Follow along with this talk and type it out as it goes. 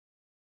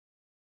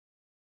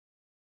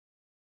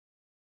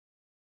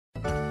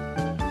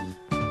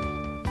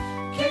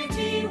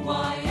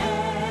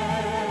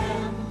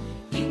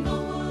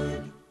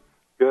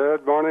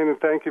morning,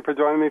 and thank you for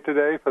joining me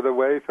today for the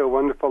Way to a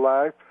Wonderful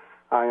Life.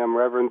 I am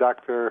Reverend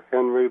Dr.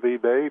 Henry Lee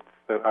Bates,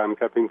 that I'm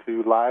coming to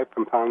you live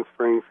from Palm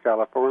Springs,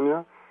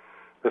 California.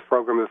 This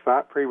program is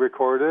not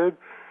pre-recorded,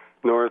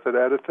 nor is it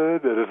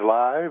edited. It is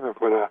live. We're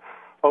going to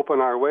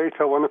open our Way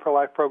to a Wonderful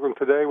Life program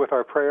today with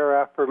our prayer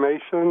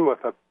affirmation,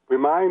 with a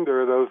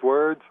reminder of those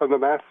words from the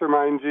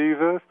Mastermind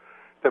Jesus,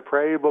 to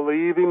pray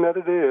believing that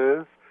it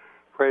is,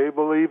 pray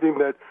believing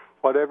that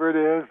whatever it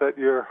is that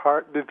your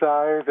heart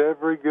desires,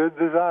 every good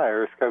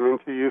desire is coming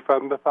to you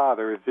from the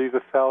Father. As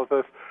Jesus tells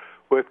us,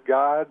 with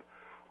God,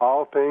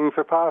 all things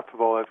are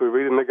possible. As we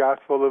read in the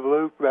Gospel of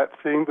Luke, that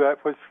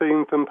which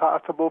seems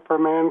impossible for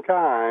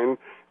mankind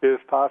is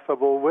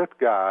possible with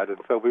God. And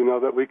so we know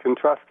that we can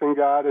trust in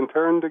God and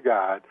turn to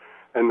God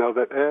and know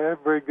that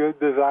every good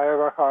desire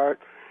of our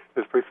heart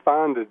is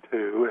responded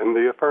to in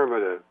the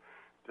affirmative.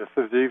 Just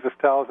as Jesus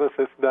tells us,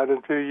 it's done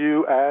unto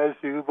you as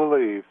you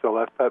believe. So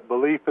let's put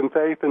belief and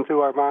faith into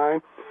our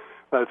mind.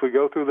 As we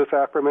go through this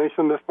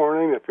affirmation this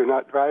morning, if you're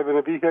not driving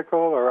a vehicle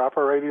or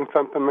operating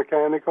something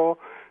mechanical,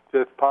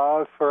 just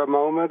pause for a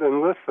moment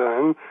and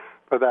listen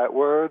for that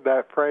word,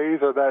 that phrase,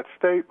 or that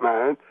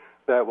statement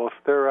that will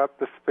stir up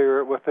the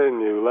spirit within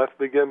you. Let's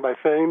begin by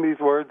saying these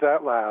words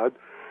out loud.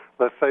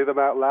 Let's say them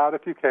out loud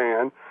if you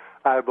can.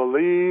 I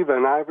believe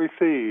and I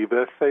receive.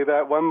 Let's say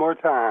that one more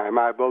time.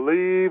 I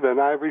believe and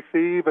I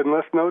receive, and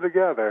let's know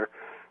together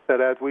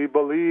that as we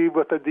believe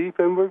with a deep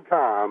inward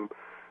calm,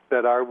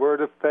 that our word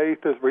of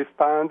faith is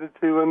responded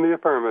to in the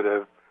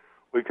affirmative.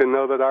 We can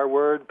know that our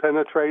word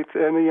penetrates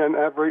any and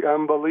every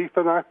unbelief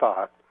in our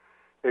thought.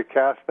 It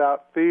casts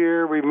out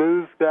fear,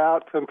 removes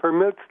doubts, and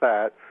permits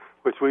that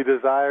which we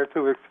desire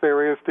to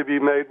experience to be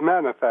made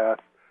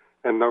manifest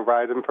in the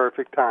right and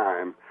perfect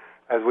time.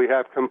 As we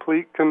have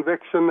complete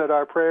conviction that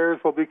our prayers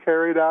will be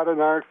carried out in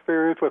our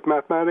experience with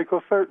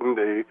mathematical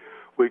certainty,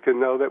 we can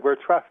know that we're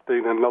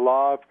trusting in the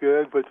law of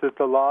good, which is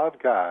the law of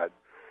God.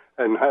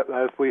 And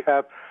as we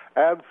have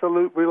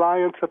absolute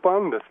reliance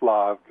upon this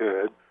law of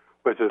good,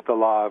 which is the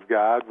law of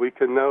God, we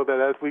can know that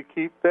as we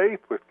keep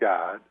faith with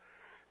God,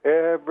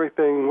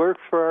 everything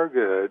works for our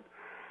good.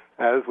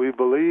 As we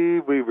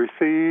believe, we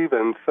receive,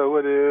 and so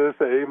it is,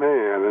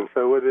 amen. And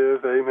so it is,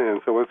 amen.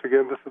 So once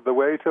again, this is the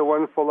Way to a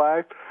Wonderful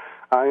Life.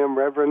 I am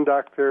Reverend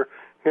Dr.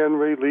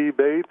 Henry Lee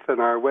Bates, and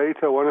our Way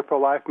to a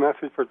Wonderful Life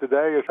message for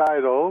today is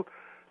titled,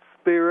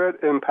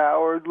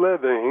 Spirit-Empowered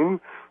Living,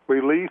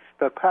 Release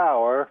the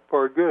Power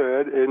for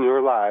Good in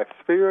Your Life.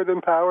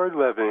 Spirit-Empowered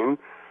Living,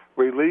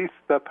 Release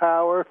the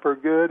Power for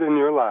Good in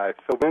Your Life.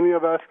 So many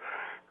of us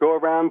go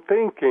around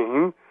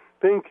thinking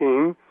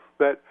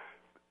that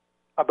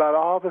about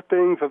all the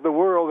things of the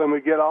world, and we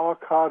get all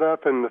caught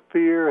up in the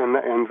fear and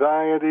the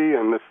anxiety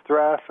and the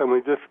stress, and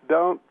we just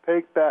don't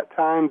take that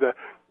time to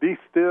be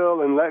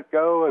still and let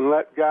go and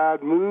let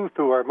God move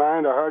through our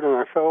mind, our heart, and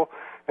our soul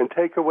and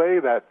take away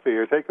that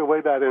fear, take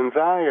away that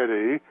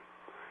anxiety,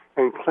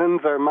 and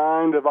cleanse our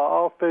mind of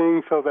all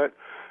things so that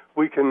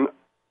we can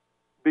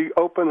be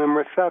open and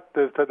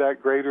receptive to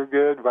that greater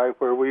good right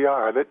where we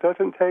are. That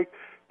doesn't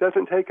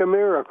take a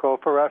miracle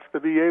for us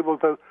to be able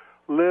to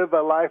live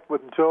a life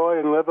with joy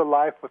and live a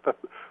life with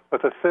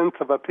a sense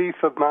of a peace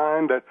of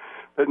mind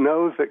that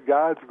knows that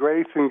God's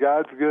grace and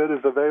God's good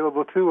is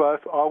available to us.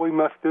 All we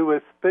must do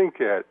is think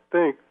it.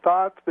 Think.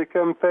 Thoughts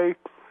become faith.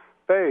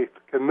 Faith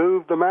can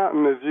move the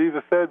mountain, as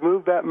Jesus said,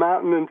 move that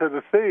mountain into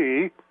the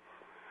sea.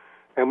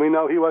 And we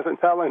know he wasn't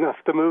telling us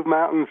to move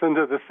mountains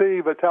into the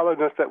sea, but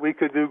telling us that we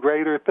could do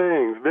greater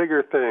things,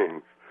 bigger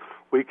things.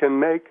 We can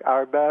make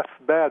our best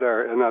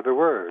better, in other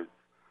words.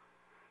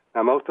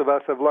 Now, most of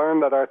us have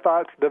learned that our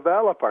thoughts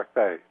develop our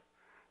faith.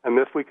 And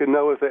this we can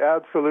know is the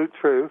absolute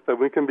truth, that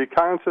we can be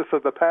conscious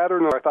of the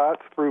pattern of our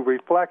thoughts through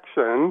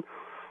reflection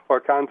or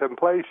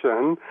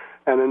contemplation,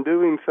 and in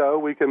doing so,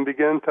 we can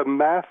begin to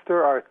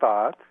master our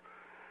thoughts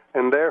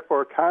and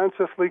therefore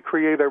consciously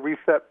create a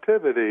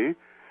receptivity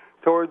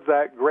towards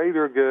that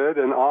greater good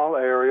in all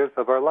areas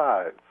of our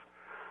lives.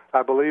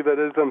 I believe it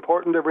is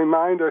important to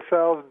remind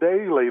ourselves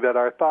daily that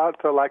our thoughts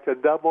are like a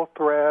double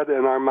thread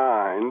in our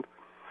mind,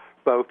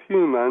 both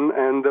human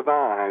and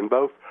divine,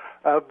 both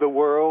of the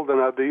world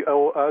and of the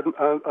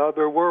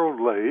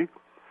otherworldly.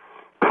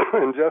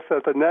 And just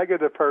as a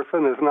negative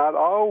person is not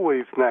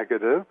always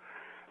negative,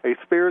 a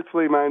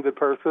spiritually minded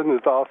person is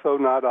also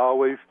not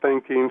always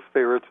thinking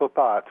spiritual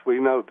thoughts.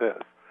 We know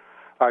this.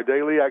 Our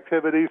daily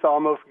activities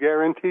almost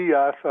guarantee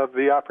us of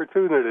the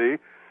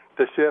opportunity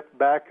to shift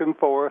back and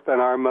forth in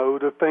our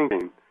mode of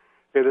thinking.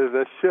 It is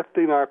a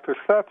shifting our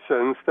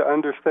perceptions to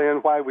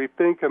understand why we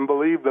think and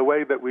believe the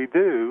way that we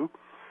do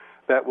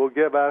that will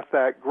give us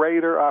that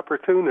greater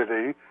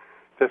opportunity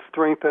to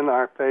strengthen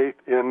our faith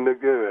in the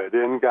good,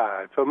 in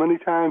God. So many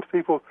times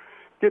people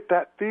get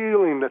that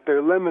feeling that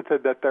they're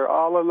limited, that they're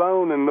all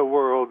alone in the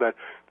world,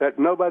 that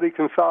nobody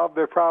can solve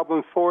their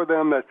problems for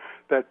them,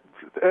 that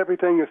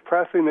everything is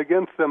pressing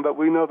against them. But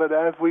we know that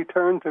as we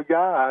turn to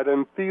God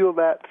and feel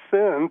that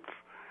sense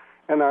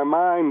in our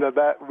mind of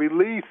that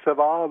release of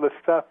all the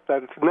stuff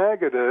that's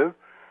negative,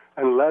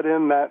 and let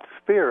in that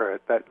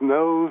Spirit that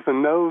knows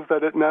and knows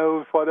that it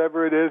knows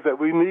whatever it is that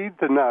we need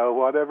to know,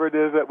 whatever it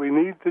is that we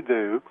need to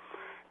do,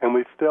 and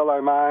we still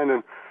our mind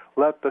and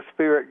let the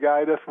Spirit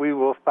guide us, we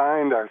will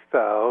find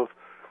ourselves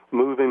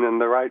moving in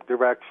the right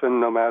direction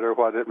no matter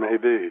what it may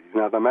be.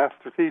 Now, the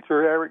master teacher,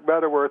 Rev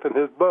Butterworth, in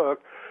his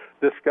book,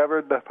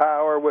 Discover the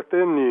Power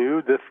Within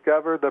You,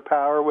 Discover the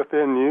Power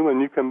Within You,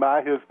 and you can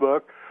buy his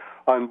book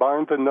on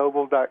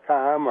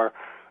BarnesandNoble.com or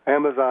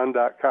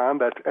Amazon.com.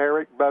 That's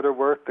Eric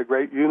Butterworth, the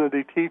great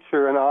Unity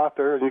teacher and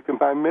author, and you can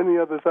find many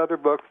of his other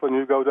books when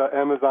you go to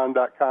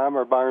Amazon.com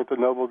or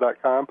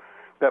BarnesandNoble.com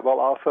that will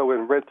also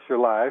enrich your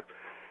life.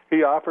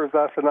 He offers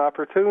us an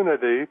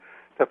opportunity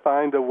to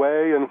find a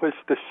way in which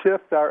to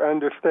shift our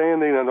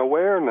understanding and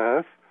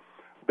awareness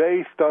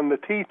based on the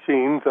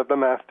teachings of the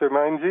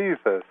Mastermind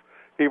Jesus.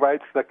 He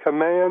writes, the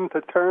command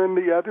to turn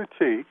the other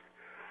cheek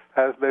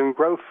has been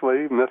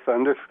grossly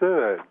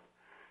misunderstood.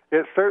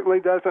 It certainly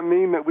doesn't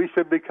mean that we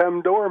should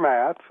become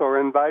doormats or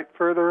invite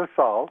further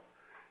assault.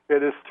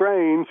 It is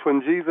strange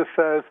when Jesus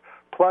says,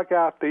 pluck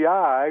out the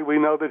eye, we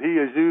know that he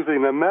is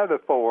using a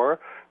metaphor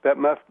that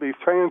must be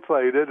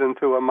translated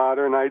into a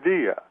modern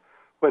idea.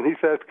 When he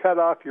says, cut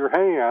off your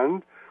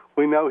hand,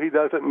 we know he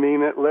doesn't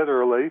mean it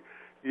literally,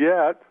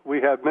 yet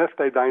we have missed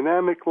a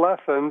dynamic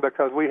lesson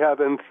because we have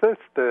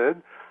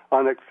insisted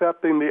on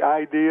accepting the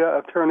idea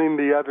of turning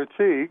the other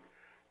cheek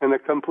in a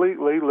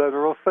completely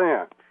literal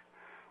sense.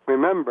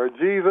 Remember,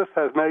 Jesus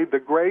has made the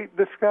great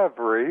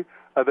discovery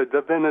of the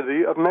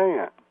divinity of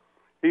man.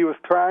 He was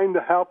trying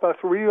to help us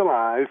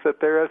realize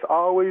that there is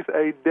always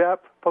a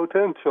depth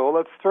potential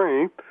of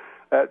strength,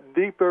 that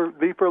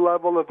deeper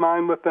level of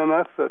mind within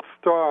us that's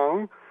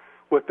strong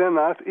within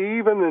us,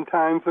 even in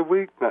times of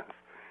weakness.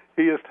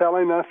 He is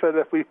telling us that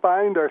if we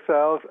find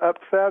ourselves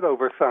upset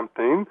over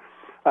something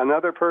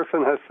another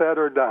person has said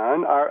or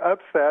done, our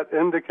upset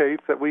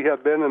indicates that we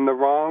have been in the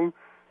wrong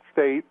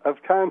state of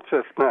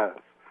consciousness.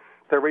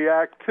 To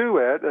react to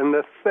it in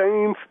the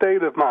same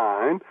state of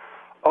mind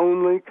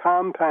only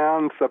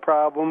compounds the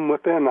problem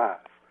within us.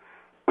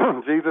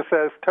 Jesus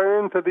says,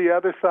 turn to the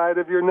other side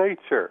of your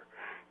nature.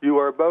 You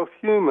are both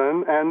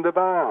human and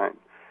divine.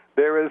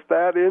 There is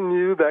that in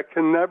you that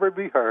can never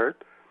be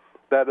hurt,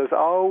 that is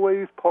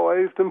always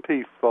poised and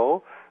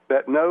peaceful,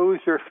 that knows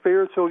your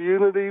spiritual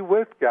unity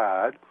with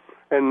God,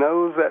 and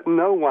knows that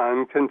no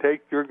one can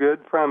take your good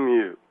from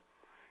you.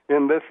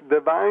 In this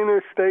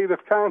diviner state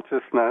of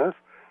consciousness,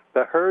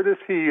 the hurt is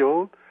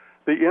healed,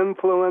 the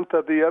influence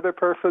of the other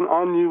person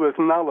on you is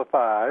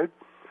nullified,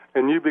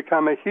 and you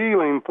become a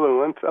healing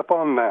influence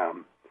upon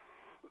them.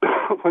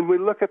 When we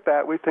look at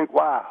that, we think,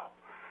 wow,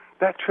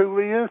 that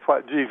truly is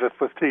what Jesus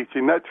was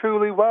teaching. That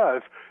truly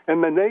was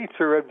in the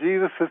nature of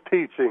Jesus'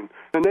 teaching,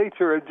 the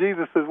nature of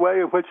Jesus' way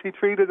in which he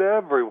treated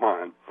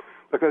everyone.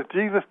 Because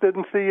Jesus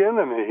didn't see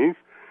enemies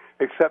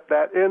except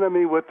that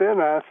enemy within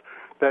us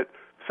that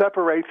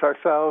separates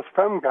ourselves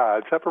from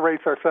God,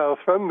 separates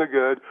ourselves from the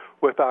good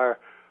with our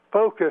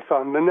focus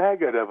on the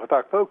negative, with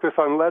our focus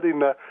on letting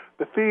the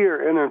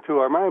fear enter into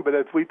our mind. But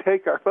as we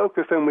take our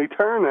focus and we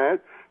turn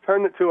it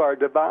to our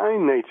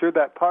divine nature,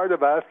 that part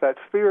of us, that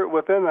spirit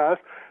within us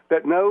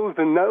that knows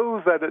and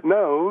knows that it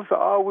knows,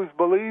 always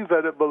believes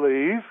that it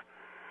believes,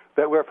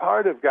 that we're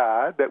part of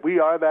God, that we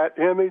are that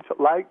image,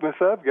 likeness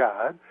of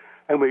God,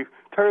 and we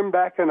turn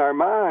back in our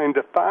mind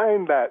to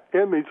find that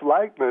image,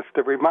 likeness,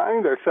 to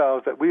remind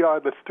ourselves that we are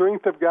the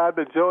strength of God,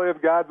 the joy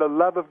of God, the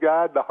love of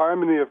God, the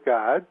harmony of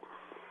God,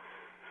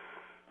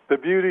 the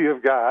beauty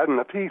of God, and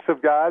the peace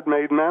of God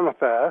made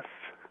manifest.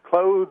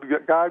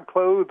 God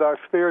clothed our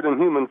spirit in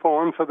human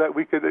form so that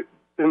we could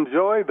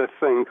enjoy this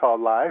thing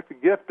called life,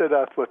 gifted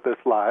us with this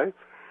life,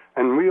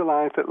 and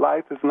realize that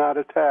life is not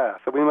a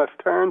task. So we must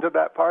turn to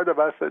that part of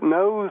us that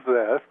knows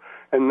this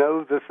and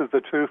knows this is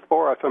the truth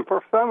for us. And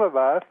for some of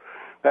us,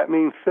 that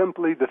means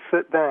simply to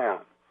sit down,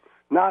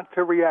 not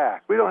to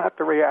react. We don't have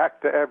to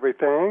react to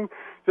everything.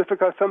 Just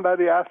because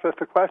somebody asks us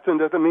a question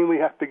doesn't mean we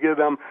have to give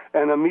them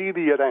an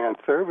immediate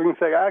answer. We can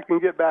say, I can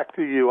get back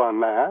to you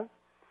on that.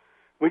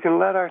 We can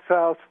let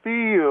ourselves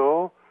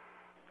feel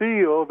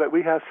that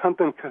we have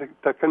something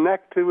to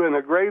connect to in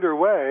a greater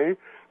way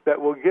that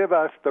will give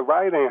us the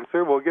right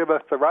answer, will give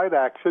us the right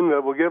action,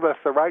 that will give us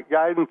the right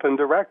guidance and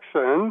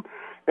direction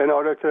in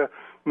order to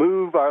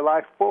move our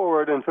life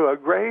forward into a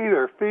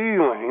greater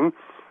feeling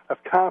of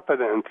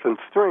confidence and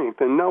strength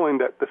and knowing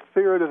that the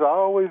Spirit is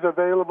always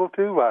available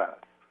to us.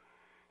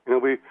 You know,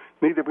 we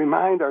need to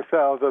remind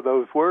ourselves of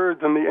those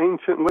words in the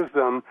ancient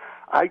wisdom,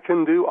 I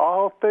can do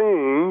all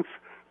things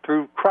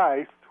through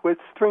Christ which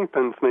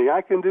strengthens me.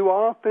 I can do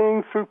all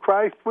things through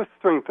Christ which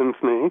strengthens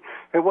me.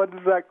 And what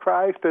is that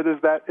Christ? It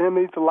is that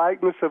image,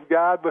 likeness of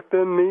God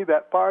within me,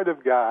 that part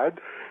of God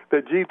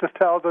that Jesus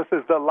tells us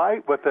is the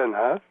light within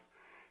us.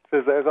 He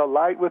says there's a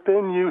light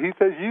within you. He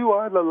says you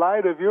are the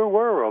light of your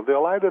world, the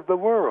light of the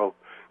world.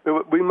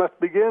 We must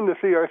begin to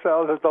see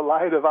ourselves as the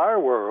light of our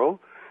world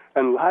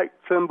And light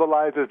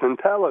symbolizes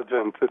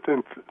intelligence. It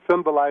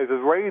symbolizes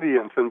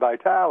radiance and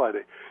vitality.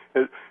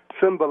 It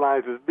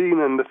symbolizes being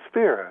in the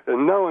Spirit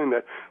and knowing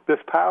that this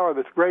power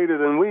that's greater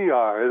than we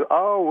are is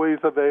always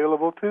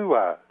available to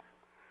us.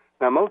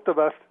 Now, most of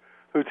us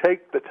who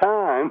take the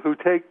time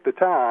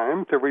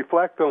to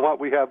reflect on what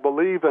we have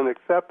believed and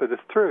accepted as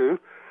truth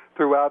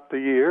throughout the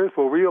years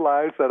will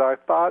realize that our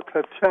thoughts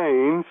have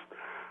changed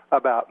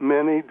about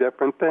many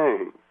different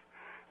things.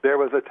 There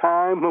was a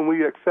time when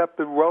we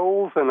accepted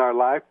roles in our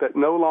life that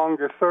no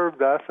longer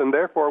served us, and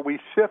therefore we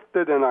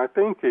shifted in our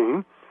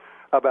thinking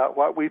about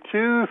what we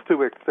choose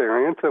to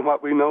experience and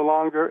what we no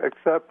longer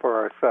accept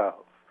for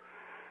ourselves.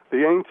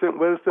 The ancient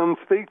wisdom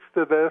speaks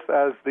to this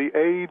as the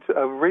age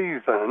of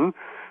reason,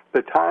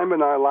 the time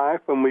in our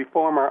life when we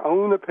form our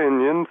own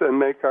opinions and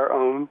make our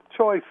own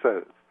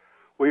choices.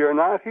 We are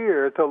not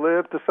here to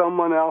live to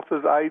someone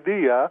else's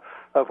idea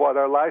of what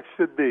our life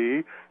should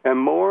be, and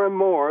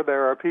more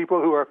there are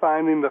people who are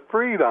finding the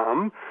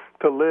freedom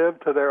to live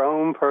to their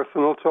own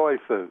personal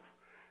choices.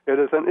 It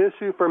is an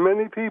issue for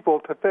many people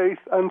to face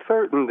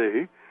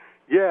uncertainty,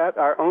 yet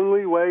our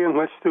only way in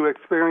which to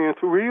experience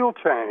real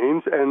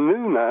change and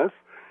newness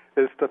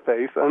is to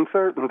face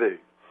uncertainty.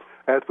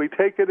 As we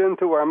take it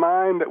into our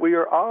mind that we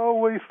are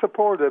always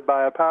supported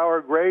by a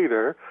power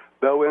greater,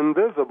 though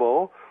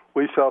invisible,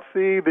 we shall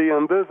see the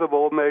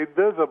invisible made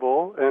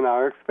visible in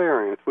our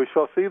experience. We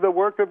shall see the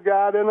work of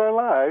God in our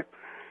life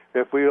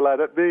if we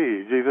let it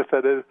be. Jesus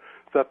said, it is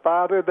the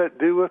Father that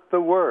doeth the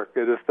work.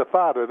 It is the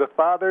Father. The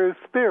Father is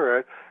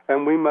Spirit,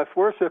 and we must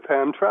worship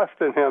Him, trust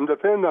in Him,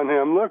 depend on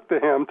Him, look to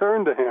Him,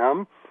 turn to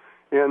Him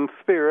in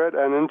spirit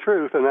and in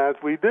truth. And as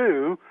we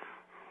do,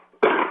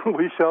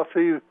 we shall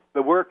see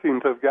the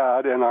workings of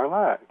God in our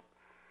life.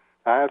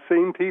 I have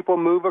seen people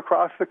move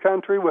across the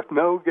country with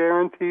no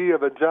guarantee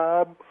of a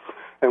job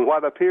and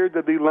what appeared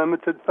to be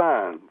limited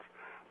funds.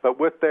 But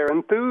with their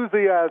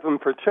enthusiasm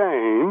for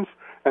change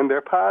and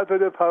their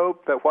positive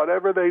hope that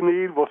whatever they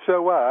need will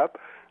show up,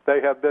 they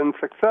have been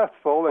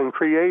successful in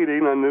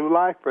creating a new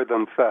life for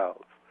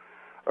themselves.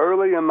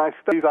 Early in my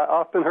studies, I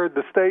often heard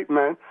the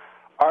statement,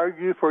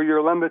 argue for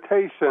your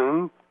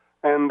limitations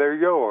and they're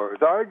yours.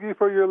 Argue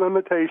for your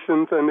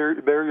limitations and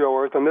they're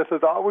yours. And this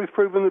has always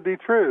proven to be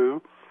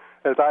true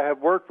as I have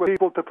worked with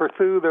people to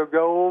pursue their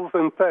goals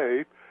and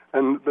faith,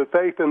 and the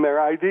faith in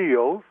their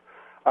ideals.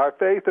 Our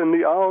faith in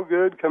the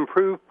all-good can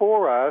prove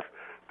for us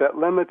that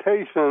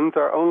limitations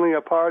are only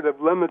a part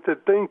of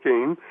limited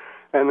thinking,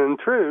 and in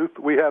truth,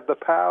 we have the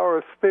power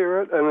of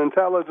spirit and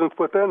intelligence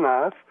within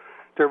us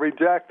to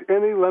reject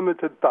any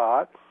limited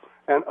thought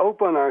and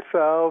open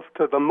ourselves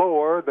to the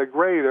more, the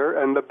greater,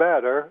 and the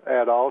better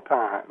at all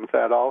times,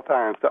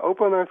 to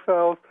open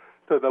ourselves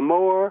to the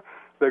more,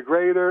 the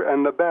greater,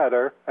 and the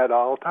better at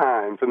all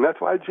times. And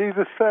that's why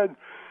Jesus said,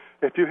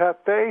 if you have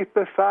faith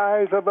the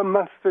size of a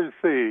mustard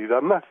seed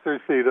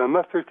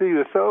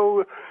is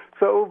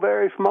so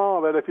very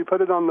small that if you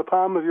put it on the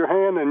palm of your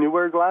hand and you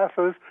wear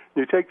glasses,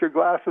 you take your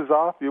glasses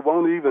off, you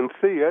won't even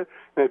see it.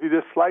 And if you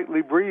just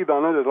slightly breathe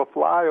on it, it'll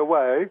fly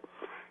away.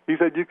 He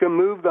said you can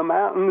move the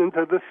mountain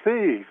into the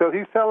sea. So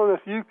he's telling us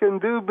you can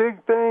do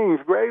big things,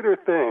 greater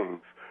things,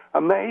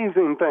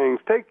 amazing things.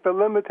 Take the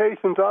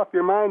limitations off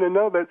your mind and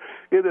know that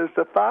it is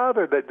the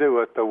Father that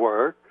doeth the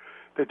work,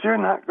 that you're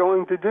not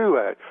going to do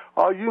it.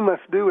 All you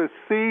must do is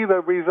see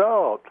the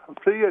result.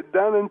 See it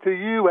done unto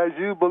you as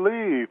you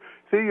believe.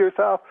 See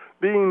yourself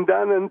being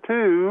done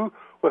unto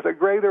with a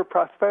greater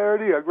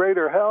prosperity, a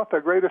greater health,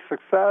 a greater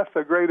success,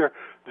 a greater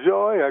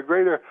joy, a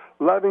greater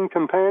loving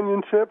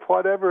companionship,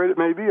 whatever it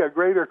may be, a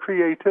greater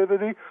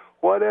creativity,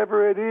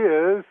 whatever it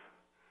is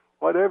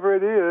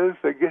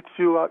that gets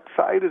you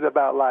excited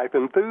about life,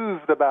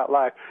 enthused about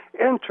life,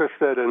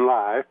 interested in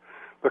life.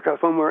 Because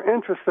when we're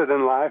interested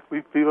in life,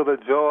 we feel the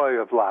joy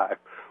of life.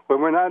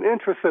 When we're not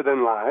interested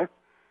in life,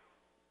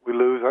 we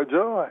lose our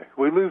joy.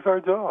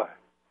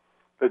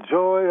 The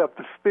joy of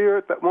the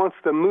Spirit that wants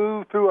to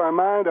move through our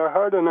mind, our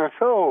heart, and our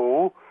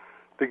soul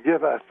to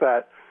give us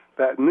that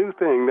new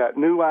thing, that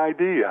new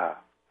idea.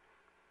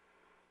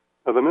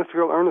 Now, the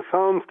mystical Ernest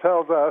Holmes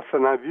tells us,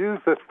 and I've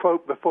used this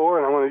quote before,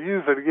 and I want to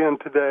use it again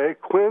today,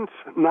 quench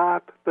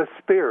not the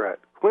Spirit.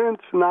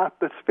 Quench not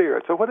the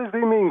Spirit. So what does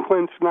he mean,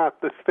 quench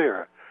not the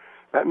Spirit?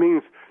 That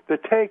means to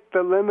take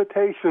the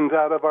limitations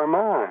out of our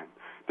mind,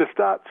 to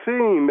stop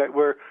seeing that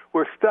we're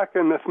stuck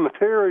in this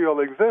material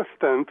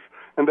existence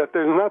and that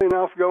there's nothing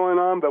else going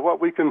on but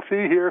what we can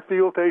see, hear,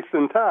 feel, taste,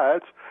 and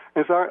touch.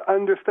 Is our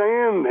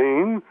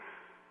understanding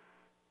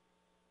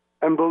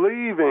and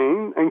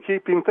believing and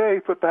keeping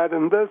faith with that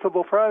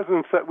invisible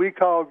presence that we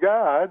call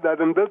God, that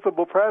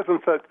invisible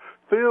presence that's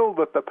filled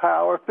with the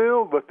power,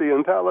 filled with the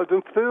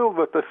intelligence, filled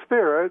with the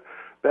Spirit,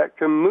 that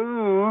can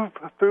move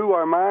through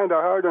our mind,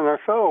 our heart, and our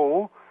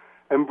soul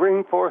and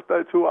bring forth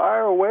to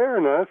our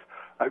awareness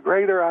a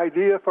greater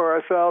idea for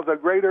ourselves, a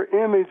greater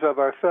image of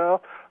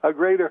ourselves, a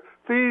greater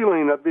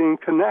feeling of being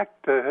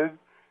connected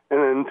and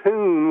in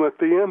tune with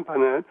the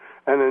infinite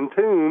and in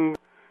tune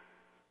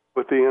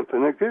with the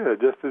infinite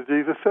good. Just as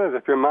Jesus says,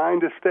 if your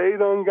mind is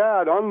stayed on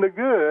God, on the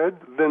good,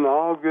 then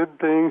all good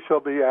things shall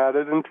be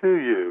added unto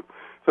you.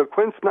 So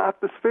quench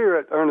not the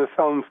spirit, Ernest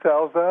Holmes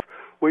tells us.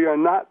 We are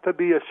not to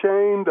be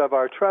ashamed of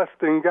our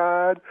trust in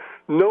God,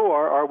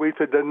 nor are we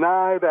to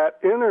deny that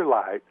inner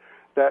light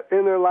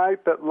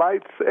that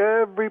lights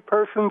every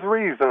person's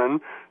reason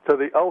to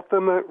the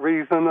ultimate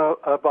reason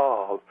of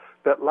all,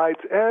 that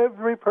lights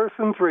every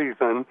person's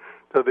reason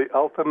to the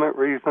ultimate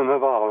reason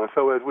of all. And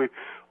so as we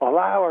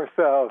allow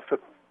ourselves to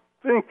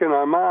think in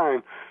our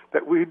mind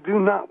that we do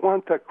not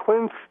want to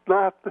quench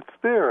not the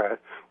spirit,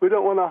 we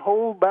don't want to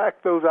hold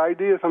back those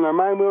ideas in our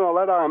mind, we want to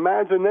let our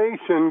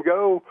imagination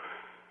go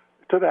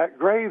to that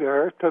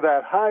greater, to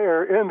that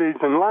higher image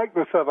and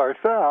likeness of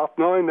ourselves,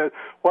 knowing that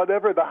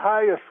whatever the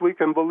highest we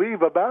can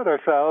believe about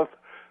ourselves,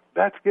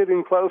 that's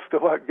getting close to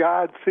what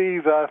God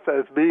sees us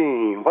as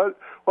being. What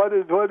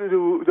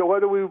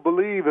do we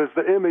believe is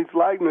the image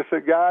likeness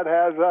that God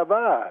has of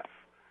us?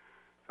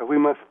 So we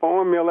must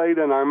formulate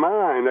in our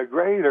mind a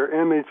greater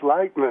image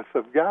likeness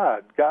of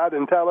God. God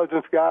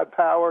intelligence, God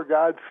power,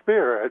 God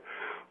spirit,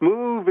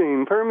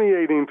 moving,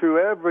 permeating through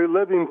every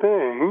living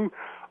thing,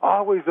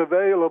 always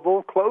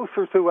available,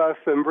 closer to us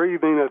than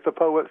breathing, as the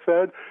poet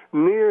said,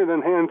 nearer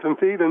than hands and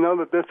feet, and know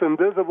that this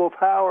invisible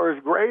power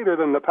is greater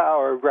than the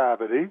power of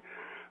gravity.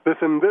 This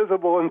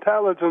invisible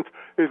intelligence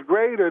is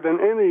greater than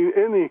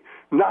any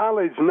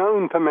knowledge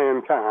known to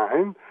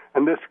mankind,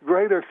 and this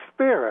greater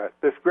spirit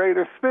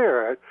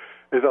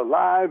is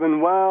alive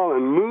and well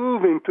and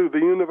moving through the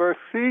universe,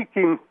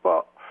 seeking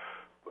for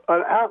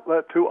an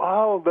outlet to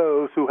all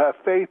those who have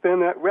faith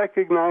in it,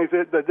 recognize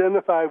it,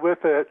 identify with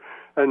it,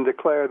 and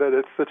declare that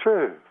it's the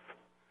truth.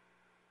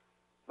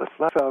 Let's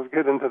let ourselves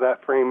get into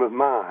that frame of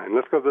mind.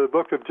 Let's go to the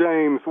book of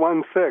James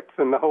 1:6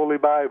 in the Holy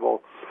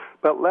Bible.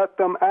 But let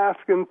them ask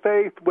in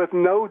faith with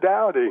no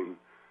doubting.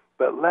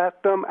 But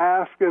let them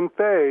ask in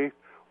faith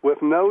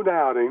with no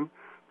doubting,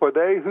 for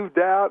they who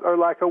doubt are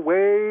like a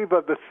wave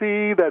of the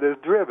sea that is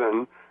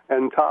driven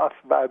and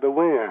tossed by the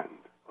wind.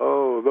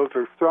 Oh, those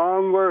are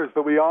strong words,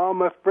 but we all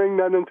must bring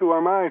that into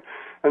our mind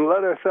and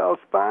let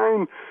ourselves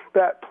find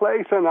that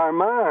place in our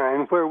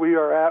mind where we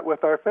are at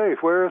with our faith.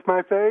 Where is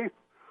my faith?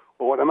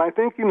 Well, what am I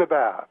thinking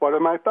about? What are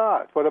my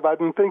thoughts? What have I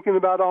been thinking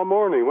about all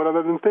morning? What have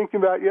I been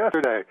thinking about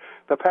yesterday?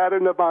 The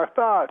pattern of our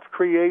thoughts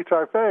creates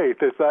our faith.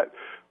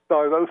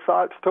 Are those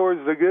thoughts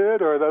towards the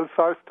good, or are those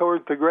thoughts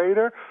towards the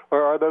greater,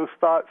 or are those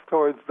thoughts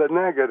towards the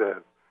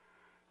negative?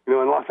 You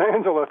know, in Los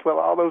Angeles, with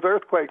all those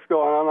earthquakes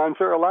going on, I'm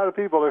sure a lot of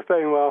people are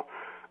saying, well,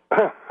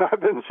 I've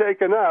been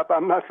shaken up.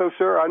 I'm not so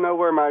sure I know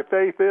where my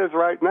faith is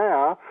right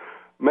now.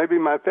 Maybe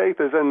my faith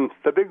is in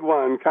the big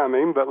one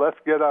coming, but let's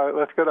get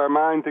our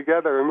mind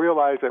together and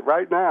realize that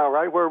right now,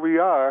 right where we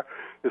are,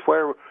 is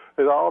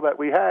all that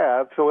we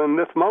have. So in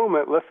this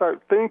moment, let's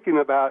start thinking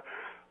about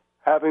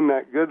having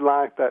that good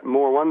life, that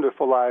more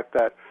wonderful life,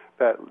 that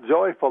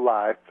joyful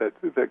life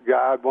that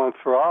God wants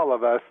for all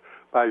of us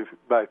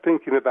by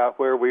thinking about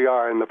where we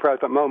are in the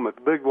present moment.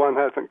 The big one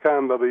hasn't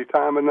come. There'll be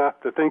time enough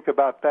to think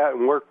about that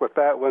and work with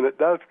that when it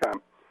does come.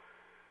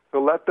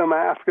 So let them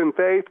ask in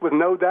faith with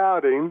no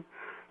doubting,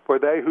 for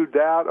they who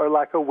doubt are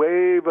like a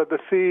wave of the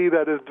sea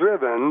that is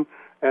driven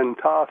and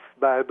tossed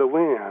by the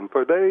wind.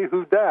 For they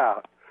who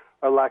doubt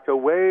are like a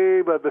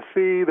wave of the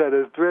sea that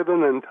is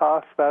driven and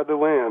tossed by the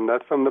wind.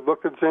 That's from the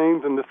book of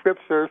James in the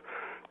Scriptures,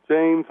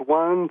 James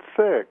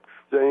 1:6.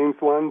 James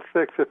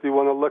 1:6, if you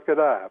want to look it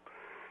up.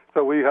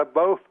 So we are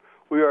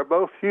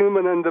both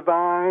human and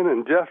divine,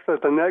 and just as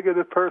a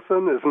negative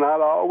person is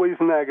not always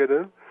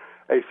negative,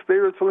 a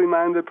spiritually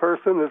minded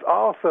person is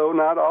also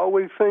not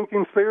always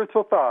thinking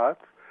spiritual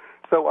thoughts.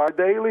 So our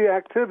daily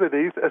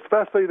activities,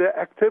 especially the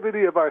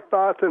activity of our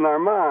thoughts in our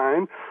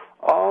mind,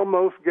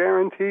 almost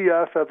guarantee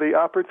us of the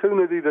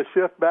opportunity to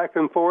shift back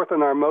and forth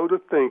in our mode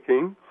of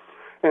thinking.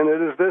 And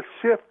it is this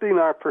shifting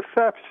our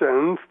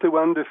perceptions to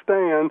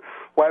understand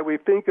why we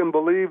think and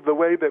believe the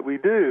way that we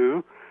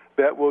do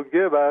that will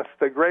give us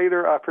the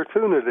greater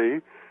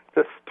opportunity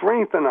to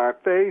strengthen our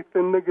faith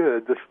in the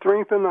good, to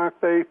strengthen our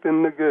faith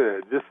in the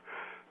good.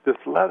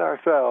 Just let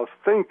ourselves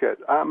think it.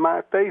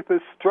 My faith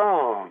is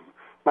strong.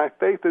 My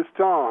faith is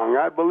strong.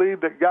 I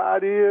believe that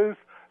God is.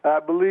 I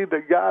believe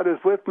that God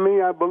is with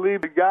me. I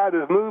believe that God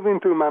is moving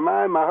through my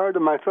mind, my heart,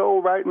 and my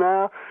soul right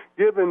now,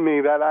 giving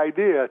me that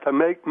idea to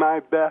make my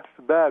best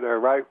better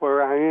right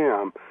where I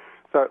am.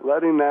 Start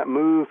letting that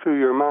move through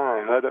your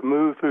mind. Let it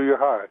move through your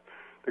heart.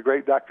 The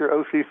great Dr.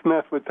 O.C.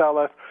 Smith would tell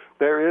us,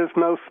 there is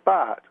no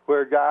spot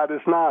where God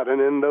is not.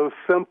 And in those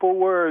simple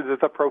words is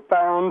a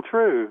profound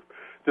truth.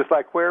 Just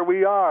like where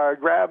we are,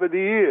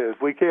 gravity is.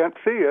 We can't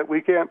see it. We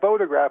can't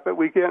photograph it.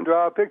 We can't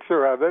draw a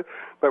picture of it.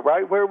 But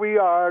right where we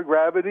are,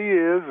 gravity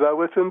is,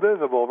 though it's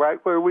invisible. Right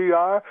where we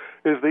are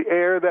is the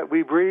air that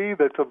we breathe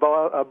that's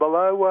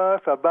below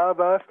us, above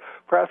us,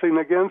 pressing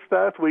against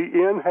us. We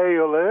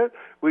inhale it.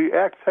 We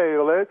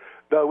exhale it.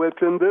 Though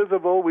it's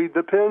invisible, we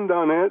depend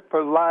on it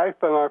for life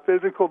and our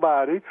physical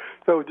body.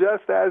 So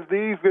just as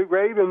these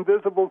great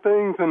invisible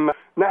things in the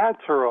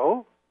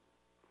natural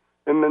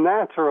in the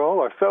natural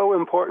are so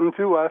important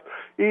to us,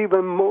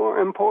 even more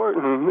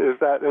important is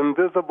that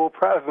invisible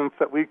presence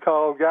that we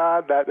call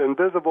God, that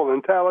invisible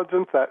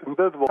intelligence, that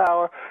invisible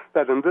power,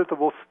 that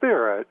invisible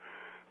spirit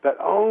that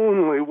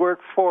only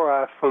works for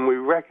us when we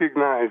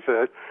recognize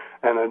it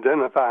and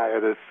identify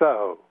it as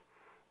so.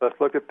 Let's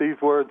look at these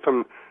words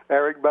from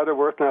Eric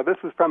Butterworth. Now, this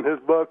is from his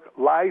book,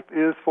 Life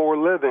is for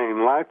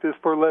Living. Life is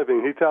for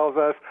Living. He tells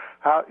us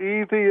how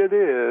easy it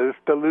is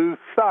to lose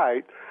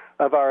sight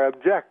of our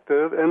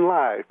objective in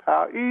life.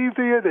 How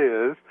easy it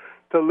is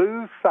to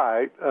lose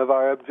sight of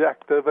our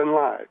objective in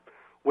life.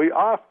 We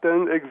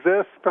often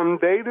exist from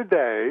day to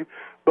day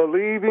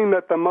believing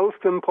that the most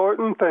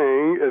important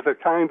thing is a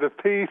kind of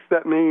peace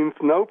that means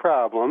no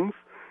problems,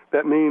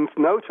 that means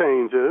no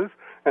changes,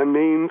 and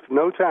means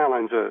no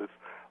challenges.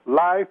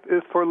 Life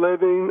is for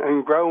living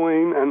and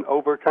growing and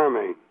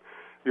overcoming.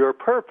 Your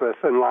purpose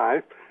in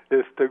life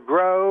is to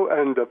grow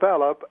and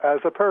develop as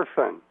a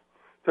person,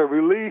 to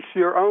release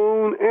your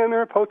own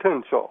inner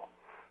potential.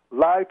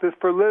 Life is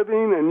for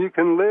living, and you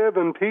can live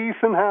in peace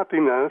and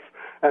happiness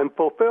and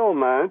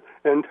fulfillment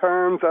in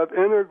terms of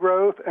inner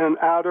growth and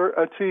outer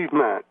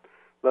achievement.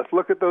 Let's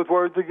look at those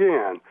words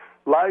again.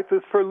 Life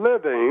is for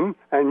living,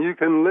 and you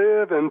can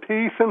live in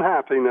peace and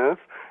happiness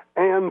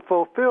and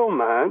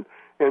fulfillment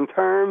in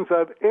terms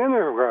of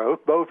inner growth,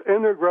 both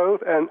inner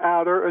growth and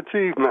outer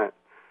achievement.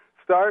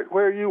 Start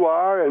where you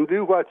are and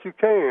do what you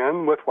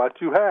can with what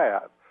you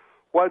have.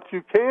 What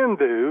you can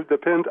do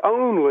depends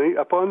only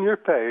upon your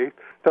faith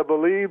to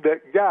believe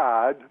that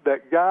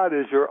God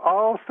is your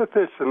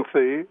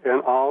all-sufficiency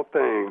in all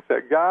things,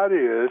 that God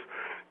is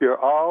your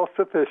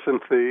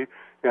all-sufficiency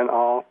in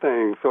all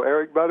things. So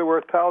Eric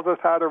Butterworth tells us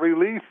how to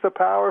release the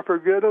power for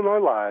good in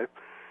our life,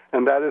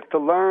 and that is to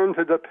learn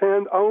to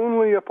depend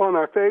only upon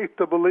our faith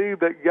to believe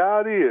that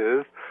God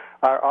is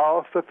our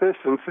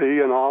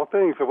all-sufficiency in all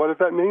things. So what does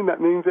that mean?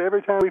 That means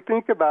every time we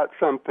think about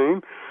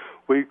something,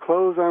 we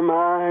close our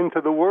mind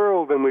to the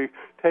world and we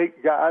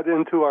take God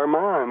into our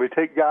mind. We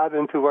take God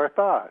into our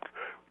thoughts.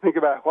 Think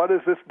about, what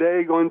is this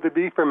day going to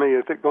be for me?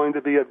 Is it going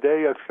to be a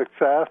day of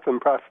success and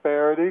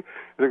prosperity?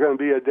 Is it going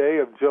to be a day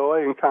of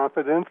joy and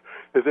confidence?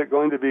 Is it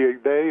going to be a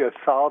day of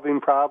solving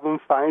problems,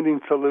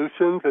 finding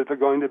solutions? Is it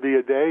going to be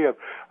a day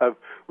of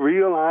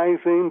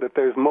realizing that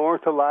there's more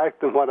to life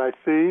than what I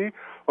see?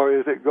 Or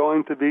is it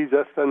going to be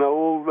just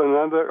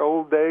another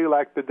old day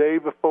like the day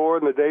before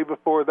and the day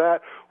before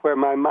that, where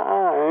my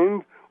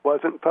mind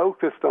wasn't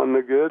focused on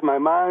the good, my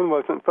mind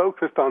wasn't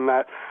focused on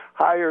that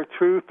higher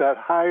truth, that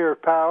higher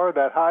power,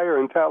 that higher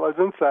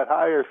intelligence, that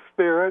higher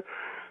spirit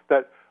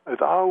that is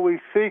always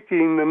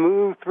seeking to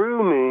move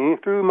through me,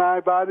 through my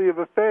body of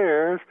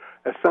affairs,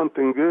 as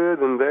something good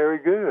and very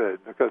good,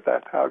 because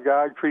that's how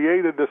God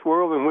created this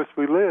world in which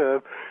we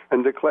live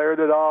and declared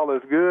it all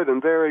as good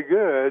and very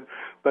good,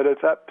 but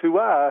it's up to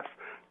us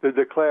to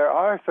declare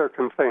our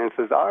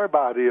circumstances, our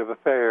body of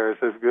affairs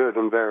as good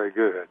and very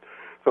good.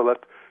 So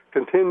let's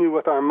continue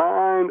with our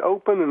mind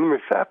open and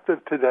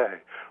receptive today.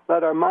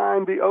 Let our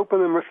mind be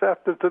open and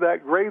receptive to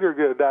that greater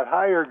good, that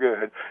higher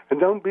good. And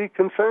don't be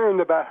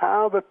concerned about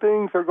how the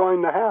things are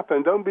going to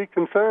happen. Don't be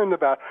concerned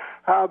about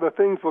how the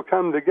things will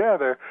come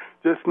together.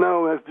 Just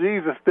know, as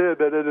Jesus did,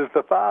 that it is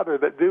the Father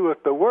that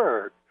doeth the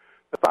work.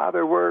 The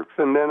Father works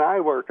and then I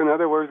work. In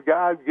other words,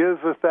 God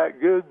gives us that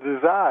good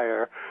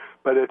desire,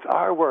 but it's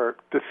our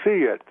work to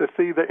see it, to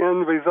see the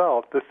end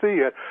result, to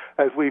see it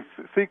as we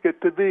seek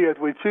it to be, as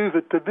we choose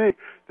it to be,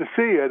 to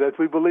see it as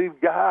we believe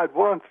God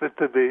wants it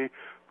to be,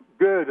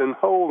 good and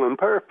whole and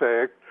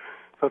perfect,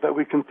 so that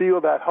we can feel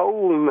that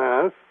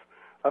wholeness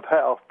of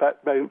health.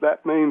 That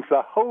means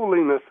the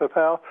holiness of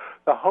health,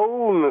 the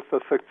wholeness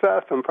of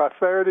success and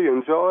prosperity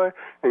and joy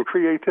and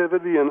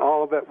creativity in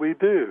all that we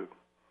do.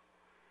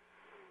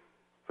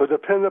 So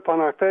depend upon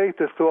our faith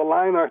is to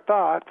align our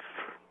thoughts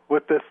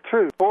with this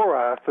truth for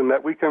us, and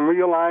that we can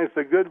realize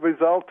the good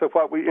results of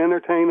what we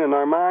entertain in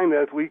our mind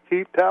as we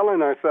keep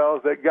telling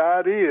ourselves that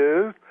God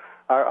is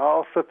our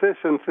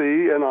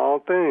all-sufficiency in all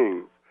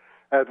things.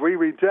 As we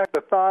reject the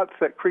thoughts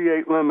that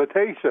create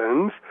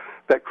limitations,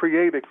 that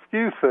create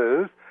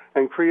excuses,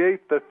 and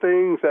create the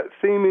things that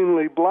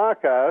seemingly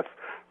block us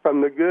from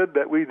the good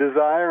that we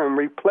desire, and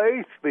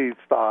replace these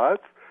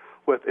thoughts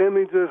with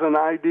images and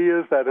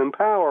ideas that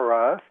empower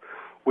us,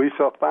 we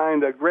shall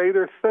find a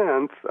greater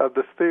sense of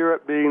the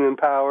Spirit being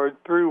empowered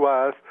through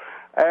us,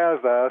 as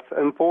us,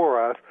 and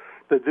for us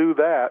to do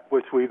that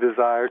which we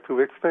desire to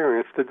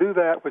experience,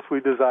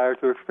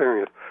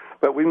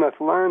 But we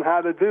must learn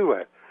how to do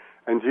it.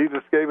 And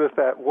Jesus gave us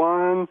that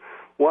one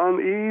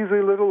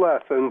easy little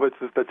lesson, which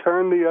is to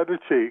turn the other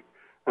cheek.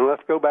 And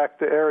let's go back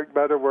to Eric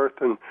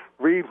Butterworth and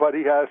read what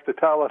he has to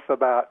tell us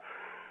about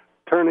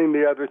turning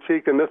the other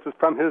cheek. And this is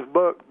from his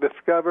book,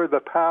 Discover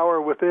the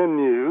Power Within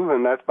You,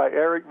 and that's by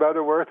Eric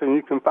Butterworth. And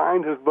you can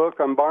find his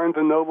book on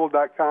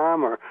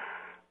BarnesandNoble.com or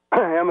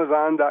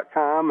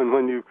Amazon.com. And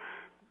when you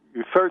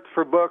search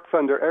for books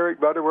under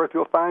Eric Butterworth,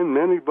 you'll find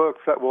many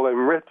books that will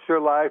enrich your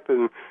life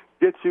and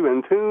get you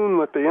in tune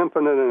with the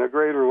infinite in a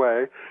greater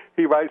way.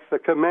 He writes, the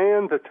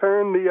command to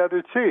turn the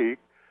other cheek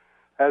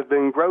has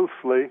been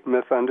grossly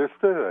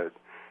misunderstood.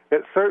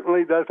 It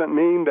certainly doesn't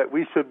mean that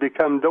we should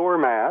become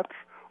doormats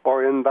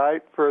or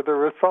invite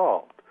further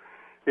assault.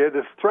 It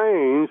is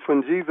strange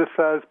when Jesus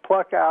says,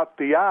 pluck out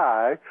the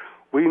eye,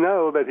 we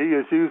know that he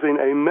is using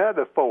a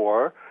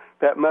metaphor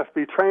that must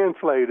be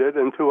translated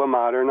into a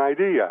modern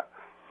idea.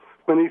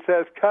 When he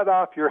says, cut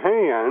off your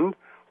hand,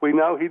 we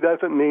know he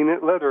doesn't mean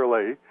it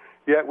literally,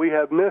 yet we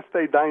have missed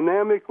a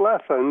dynamic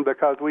lesson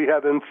because we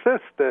have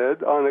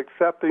insisted on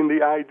accepting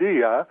the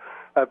idea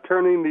of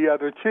turning the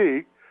other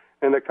cheek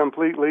in a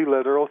completely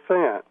literal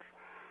sense.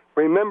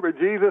 Remember,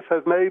 Jesus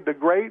has made the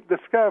great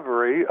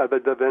discovery of the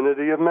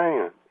divinity of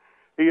man.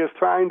 He is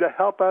trying to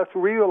help us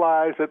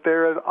realize that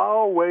there is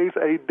always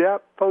a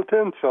depth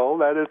potential,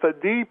 that is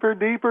a deeper,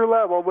 deeper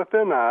level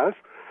within us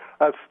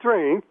of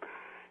strength,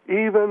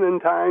 even in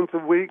times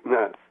of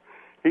weakness.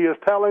 He is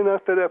telling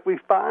us that if we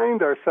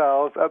find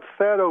ourselves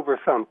upset over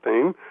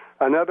something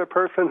another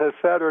person has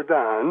said or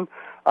done,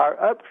 our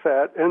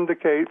upset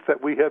indicates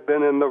that we have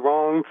been in the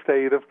wrong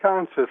state of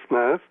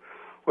consciousness,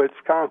 which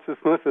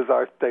consciousness is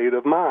our state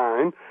of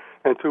mind,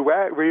 and to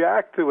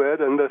react to it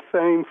in the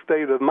same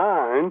state of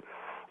mind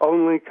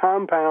only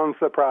compounds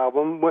the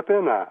problem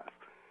within us.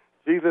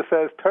 Jesus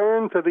says,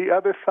 turn to the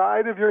other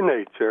side of your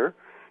nature.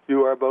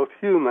 You are both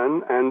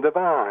human and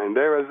divine.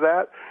 There is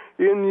that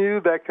in you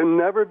that can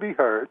never be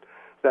hurt,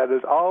 that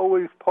is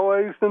always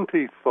poised and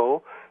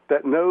peaceful,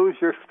 that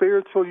knows your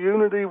spiritual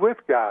unity with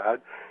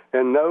God,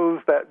 and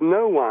knows that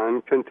no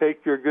one can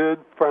take your good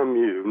from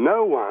you.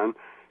 No one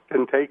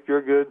can take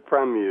your good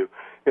from you.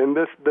 In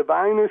this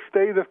diviner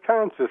state of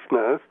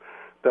consciousness,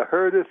 the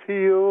hurt is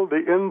healed,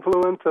 the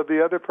influence of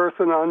the other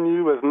person on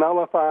you is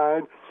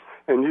nullified,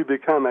 and you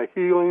become a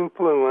healing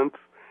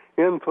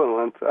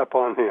influence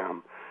upon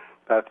him.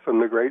 That's from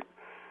the great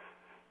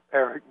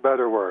Eric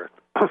Butterworth.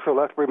 So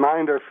let's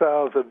remind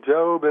ourselves of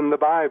Job in the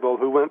Bible,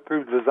 who went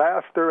through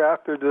disaster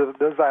after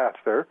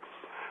disaster,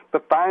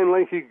 but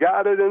finally he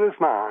got it in his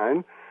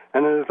mind,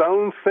 and in his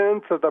own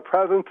sense of the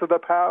presence of the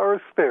power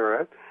of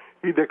spirit,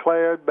 he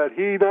declared, but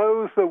he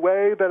knows the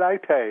way that I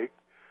take.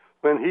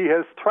 When he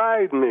has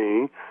tried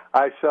me,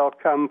 I shall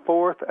come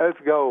forth as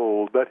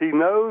gold. But he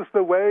knows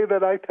the way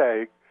that I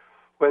take.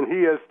 When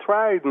he has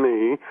tried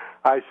me,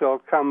 I shall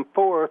come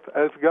forth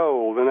as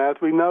gold. And as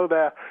we know,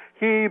 that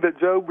he that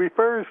Job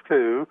refers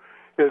to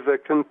is a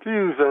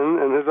confusion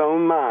in his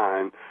own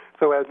mind.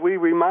 So as we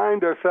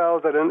remind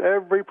ourselves that in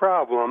every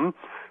problem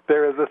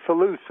there is a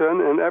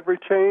solution, in every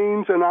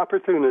change an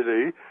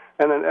opportunity,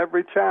 and in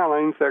every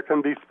challenge there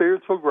can be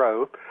spiritual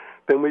growth,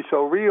 then we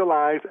shall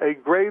realize a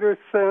greater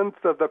sense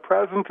of the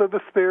presence of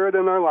the Spirit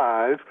in our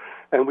lives,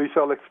 and we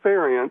shall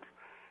experience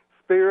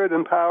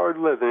Spirit-empowered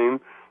living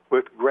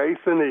with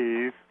grace and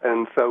ease,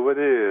 and so it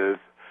is.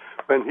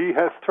 When he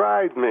has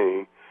tried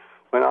me,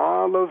 when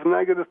all those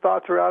negative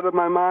thoughts are out of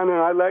my mind and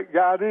I let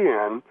God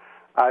in,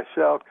 I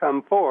shall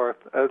come forth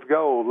as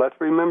gold. Let's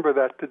remember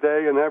that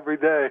today and every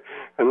day,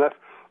 and let's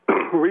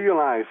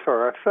realize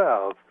for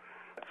ourselves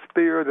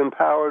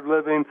Spirit-empowered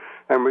living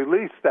and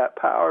release that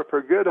power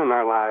for good in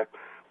our life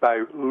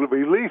by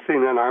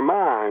releasing in our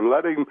mind,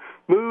 letting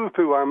move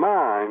through our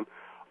mind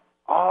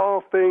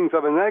all things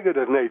of a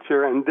negative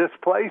nature and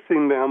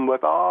displacing them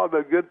with all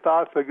the good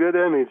thoughts, the good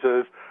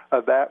images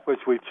of that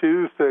which we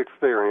choose to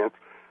experience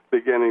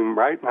beginning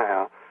right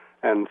now.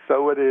 And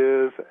so it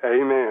is.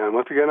 Amen.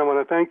 Once again, I want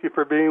to thank you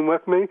for being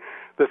with me.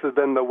 This has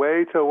been The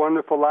Way to a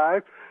Wonderful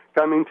Life,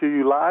 coming to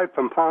you live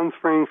from Palm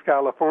Springs,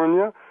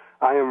 California.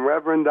 I am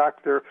Reverend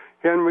Dr.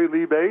 Henry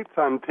Lee Bates.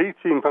 I'm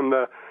teaching from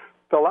the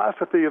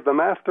philosophy of the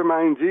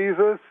Mastermind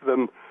Jesus,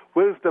 the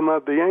wisdom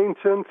of the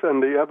ancients,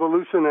 and the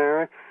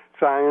evolutionary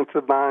science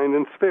of mind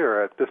and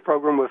spirit. This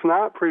program was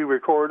not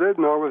pre-recorded,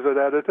 nor was it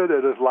edited.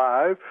 It is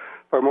live.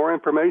 For more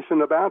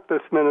information about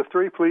this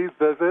ministry, please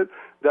visit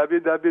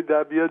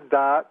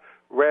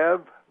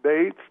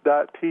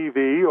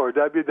www.revbates.tv or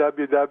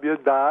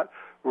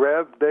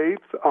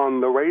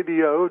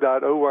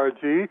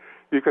www.revbatesontheradio.org.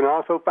 You can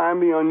also find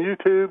me on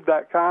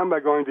YouTube.com by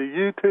going to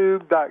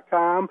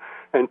youtube.com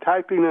and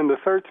typing in the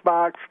search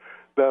box,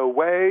 The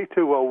Way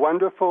to a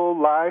Wonderful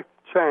Life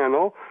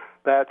channel.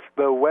 That's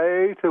The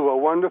Way to a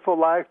Wonderful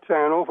Life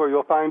channel, where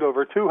you'll find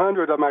over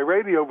 200 of my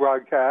radio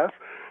broadcasts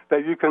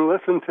that you can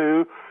listen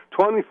to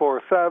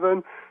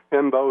 24/7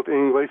 in both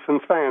English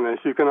and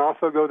Spanish. You can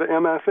also go to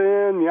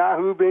MSN,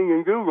 Yahoo, Bing,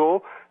 and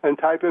Google and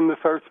type in the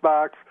search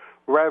box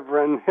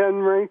Reverend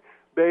Henry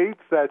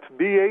Bates, that's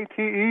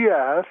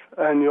B-A-T-E-S,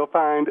 and you'll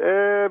find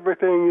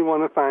everything you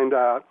want to find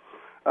out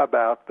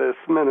about this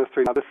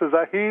ministry. Now, this is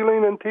a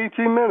healing and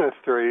teaching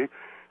ministry,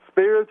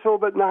 spiritual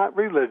but not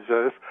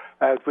religious,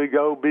 as we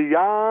go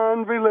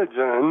beyond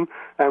religion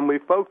and we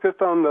focus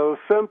on those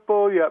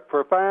simple yet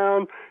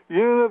profound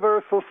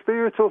universal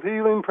spiritual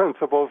healing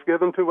principles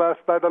given to us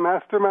by the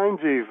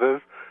Mastermind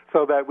Jesus,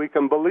 so that we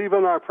can believe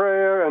in our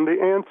prayer and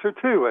the answer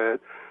to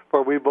it.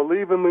 For we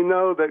believe and we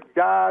know that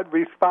God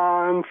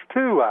responds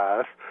to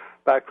us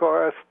by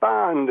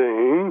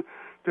corresponding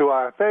to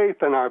our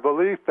faith and our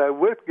belief that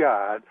with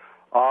God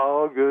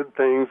All good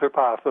things are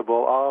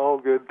possible. All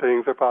good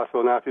things are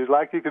possible. Now, if you'd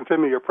like, you can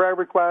send me your prayer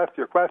requests,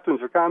 your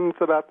questions, your comments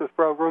about this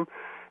program,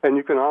 and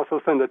you can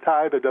also send a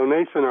tithe, a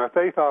donation, or a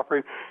faith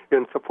offering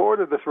in support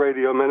of this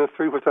radio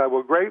ministry, which I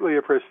will greatly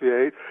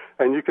appreciate.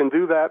 And you can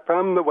do that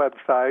from the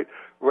website,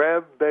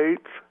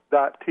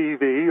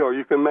 revbates.tv, or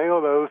you can mail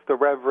those to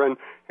Reverend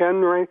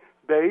Henry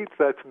Bates,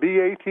 that's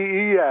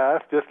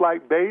B-A-T-E-S, just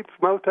like Bates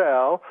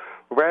Motel,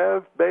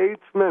 Rev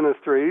Bates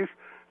Ministries,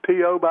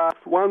 P.O. Box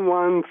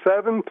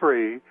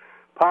 1173,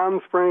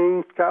 Palm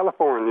Springs,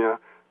 California,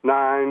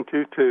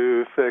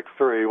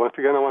 92263. Once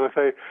again, I want to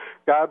say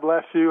God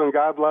bless you and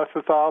God bless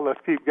us all. Let's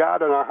keep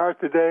God in our heart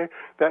today.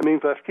 That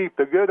means let's keep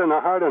the good in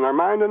our heart and our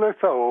mind and our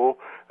soul,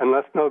 and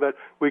let's know that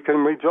we can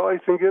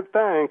rejoice and give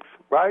thanks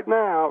right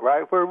now,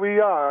 right where we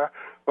are,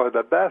 for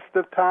the best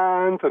of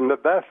times and the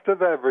best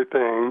of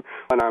everything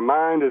when our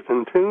mind is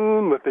in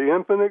tune with the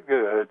infinite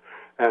good.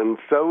 And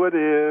so it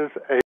is.